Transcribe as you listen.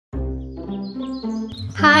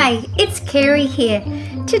Hi, it's Kerry here.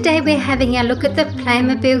 Today we're having a look at the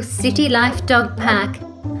Playmobil City Life Dog Park.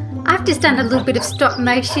 I've just done a little bit of stop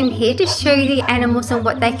motion here to show you the animals and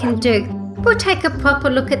what they can do. We'll take a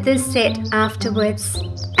proper look at this set afterwards.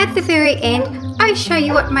 At the very end, I'll show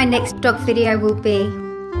you what my next dog video will be.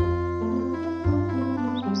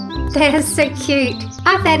 They are so cute.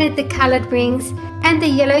 I've added the coloured rings and the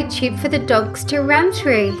yellow tube for the dogs to run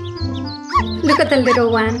through. Look at the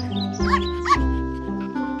little one.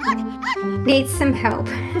 Needs some help.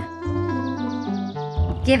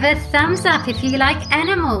 Give a thumbs up if you like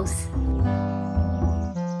animals.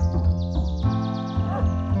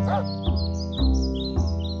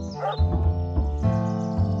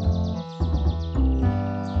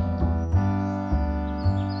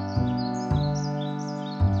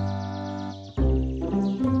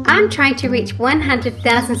 I'm trying to reach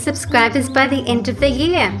 100,000 subscribers by the end of the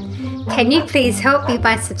year. Can you please help me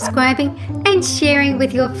by subscribing and sharing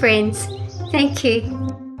with your friends? Thank you.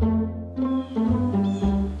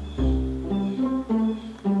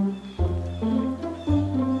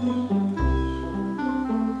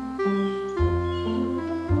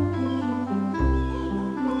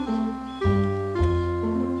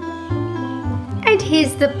 And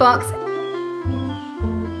here's the box.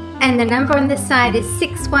 And the number on the side is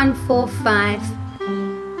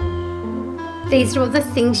 6145. These are all the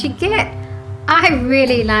things you get. I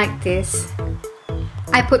really like this.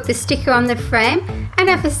 I put the sticker on the frame and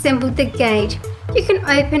I've assembled the gate. You can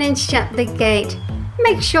open and shut the gate.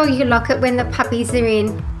 Make sure you lock it when the puppies are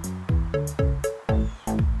in.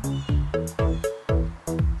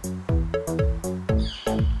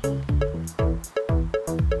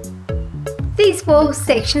 These wall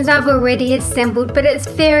sections I've already assembled, but it's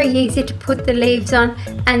very easy to put the leaves on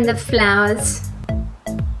and the flowers.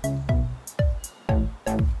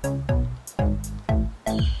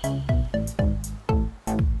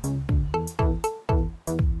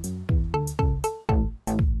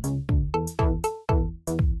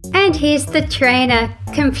 And here's the trainer,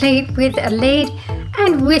 complete with a lead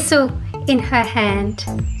and whistle in her hand.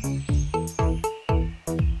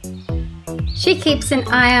 She keeps an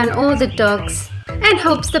eye on all the dogs and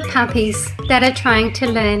helps the puppies that are trying to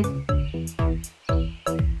learn.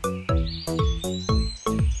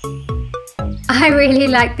 I really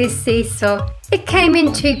like this seesaw. It came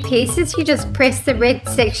in two pieces. You just press the red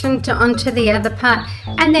section onto the other part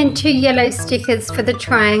and then two yellow stickers for the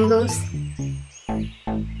triangles.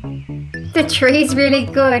 The tree's really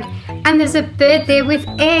good and there's a bird there with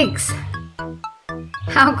eggs.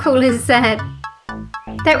 How cool is that?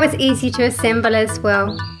 That was easy to assemble as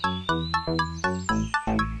well.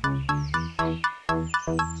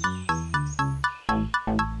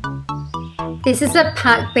 This is a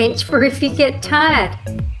park bench for if you get tired.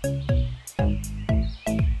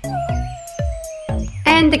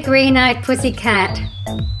 And the green-eyed pussycat.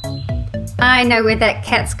 I know where that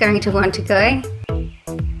cat's going to want to go.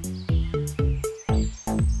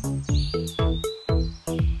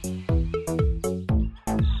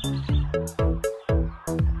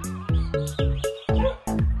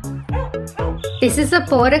 This is a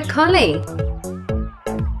border collie.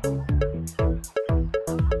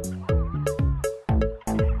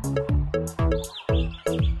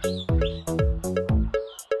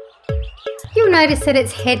 You'll notice that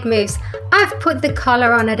its head moves. I've put the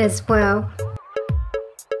collar on it as well.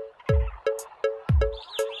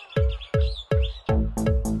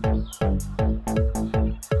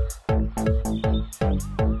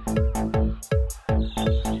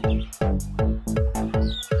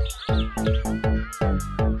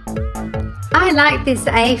 I like this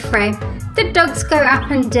A-frame. The dogs go up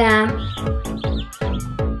and down.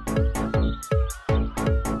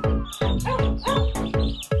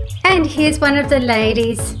 And here's one of the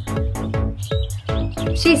ladies.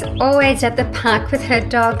 She's always at the park with her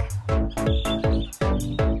dog.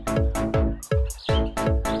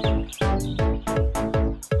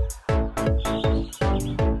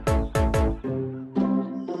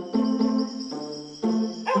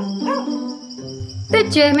 The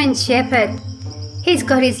German Shepherd. He's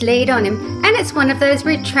got his lead on him and it's one of those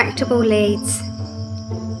retractable leads.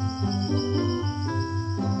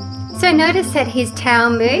 So notice that his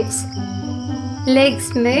tail moves,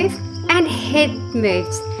 legs move and head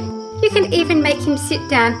moves. You can even make him sit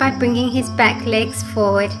down by bringing his back legs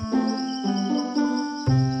forward.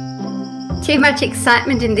 Too much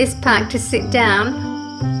excitement in this park to sit down.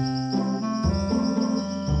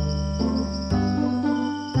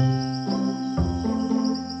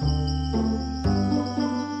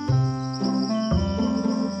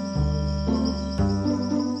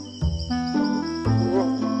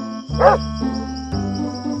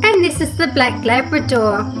 And this is the black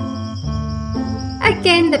Labrador.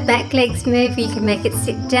 Again, the back legs move, you can make it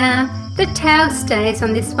sit down. The tail stays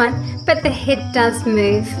on this one, but the head does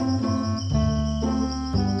move.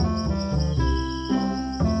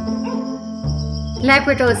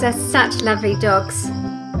 Labradors are such lovely dogs.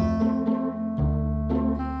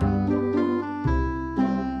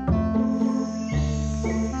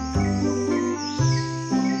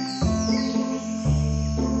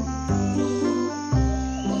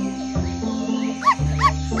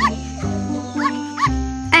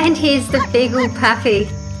 And here's the Beagle puppy.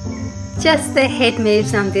 Just the head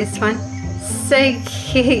moves on this one. So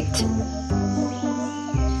cute.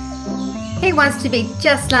 He wants to be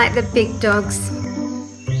just like the big dogs.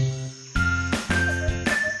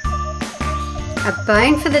 A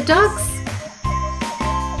bone for the dogs.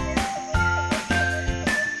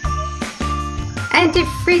 And a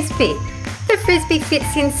frisbee. The frisbee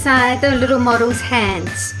fits inside the little model's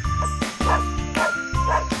hands.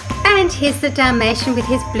 And here's the Dalmatian with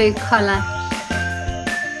his blue collar.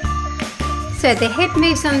 So the head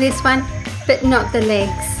moves on this one, but not the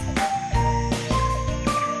legs.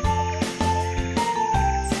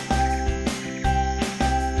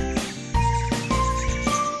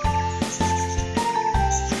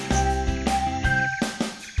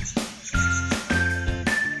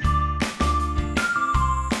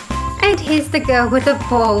 And here's the girl with a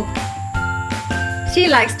ball. She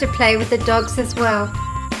likes to play with the dogs as well.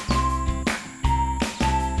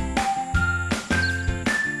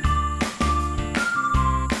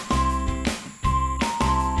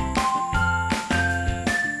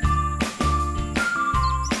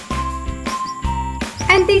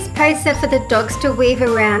 And these posts are for the dogs to weave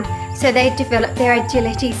around so they develop their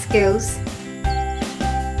agility skills.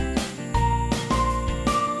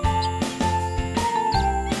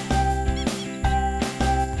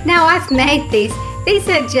 Now I've made these. These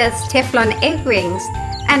are just Teflon egg rings,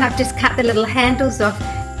 and I've just cut the little handles off,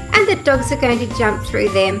 and the dogs are going to jump through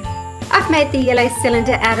them. I've made the yellow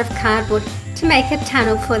cylinder out of cardboard to make a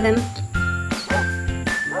tunnel for them.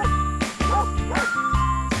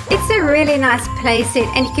 It's a really nice playset,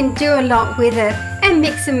 and you can do a lot with it and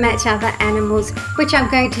mix and match other animals, which I'm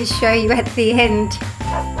going to show you at the end.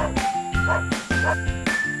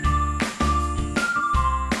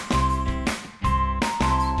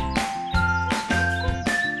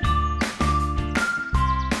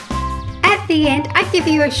 At the end, I give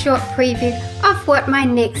you a short preview of what my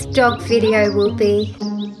next dog video will be.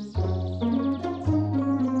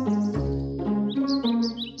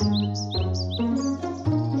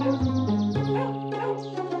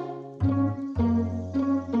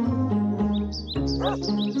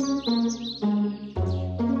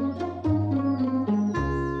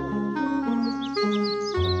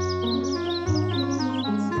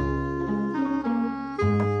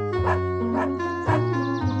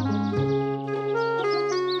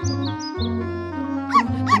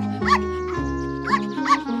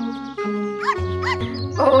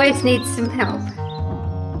 Always needs some help.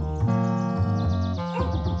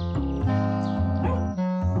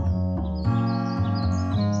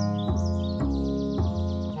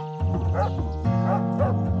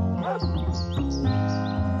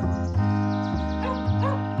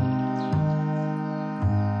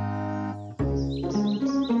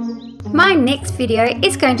 My next video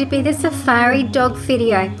is going to be the safari dog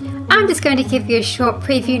video. I'm just going to give you a short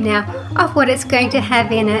preview now of what it's going to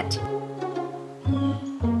have in it.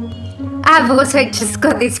 I've also just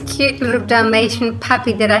got this cute little Dalmatian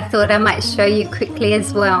puppy that I thought I might show you quickly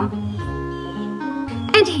as well.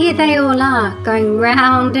 And here they all are, going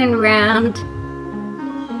round and round.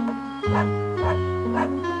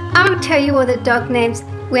 I'll tell you all the dog names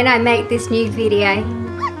when I make this new video.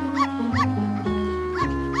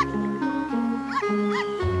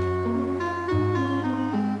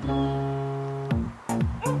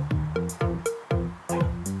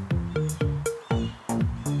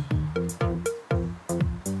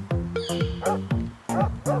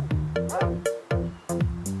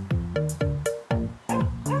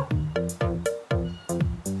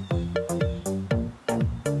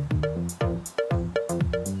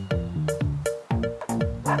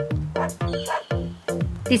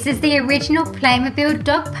 This is the original Playmobil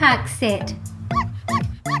dog park set.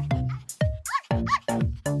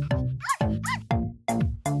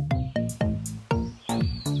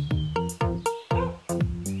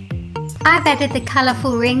 I've added the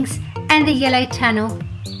colourful rings and the yellow tunnel.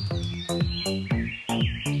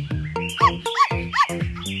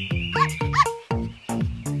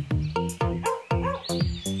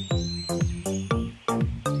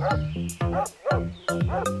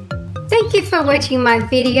 Thank you for watching my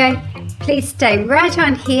video. Please please stay right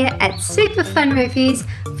on here at Super Fun Reviews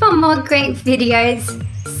for more great videos.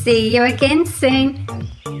 See you again soon.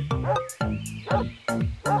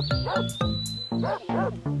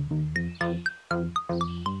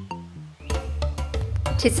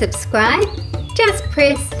 To subscribe, just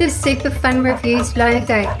press the Super Fun Reviews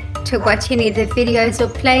logo. To watch any of the videos or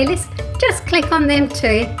playlists, just click on them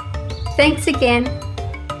too. Thanks again.